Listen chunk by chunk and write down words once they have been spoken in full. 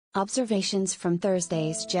Observations from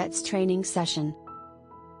Thursday's Jets training session.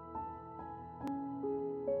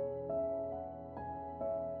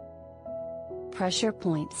 Pressure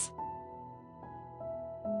points.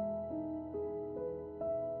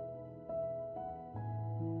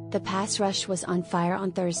 The pass rush was on fire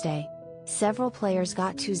on Thursday. Several players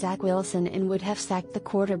got to Zach Wilson and would have sacked the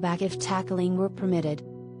quarterback if tackling were permitted.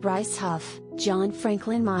 Bryce Huff, John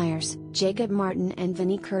Franklin Myers, Jacob Martin and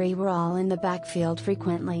Vinny Curry were all in the backfield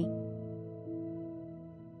frequently.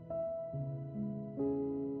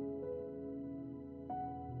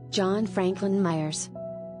 John Franklin Myers.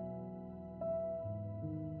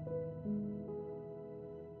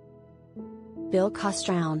 Bill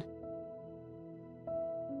Kostroun.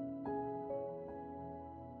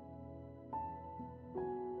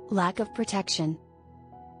 Lack of protection.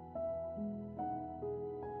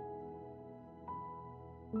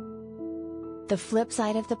 The flip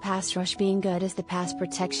side of the pass rush being good is the pass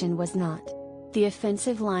protection was not. The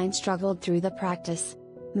offensive line struggled through the practice.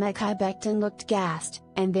 Mekh looked gassed,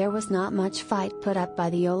 and there was not much fight put up by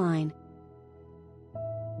the O-line.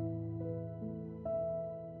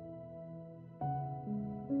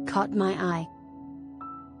 Caught my eye.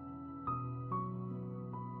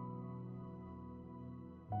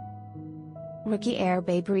 Rookie Air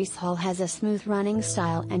Bryce Huff has a smooth running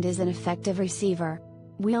style and is an effective receiver.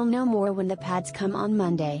 We'll know more when the pads come on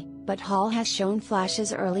Monday, but Huff has shown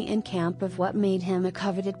flashes early in camp of what made him a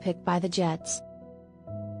coveted pick by the Jets.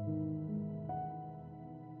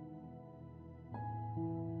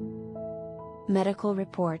 Medical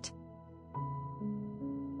report.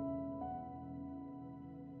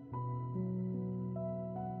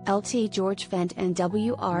 LT George Fant and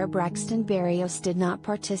WR Braxton Berrios did not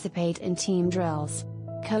participate in team drills.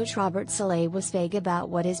 Coach Robert Saleh was vague about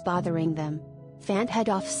what is bothering them. Fant had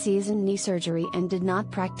off-season knee surgery and did not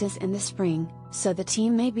practice in the spring, so the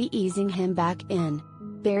team may be easing him back in.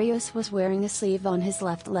 Berrios was wearing a sleeve on his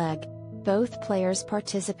left leg. Both players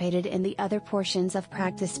participated in the other portions of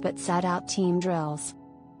practice but sat out team drills.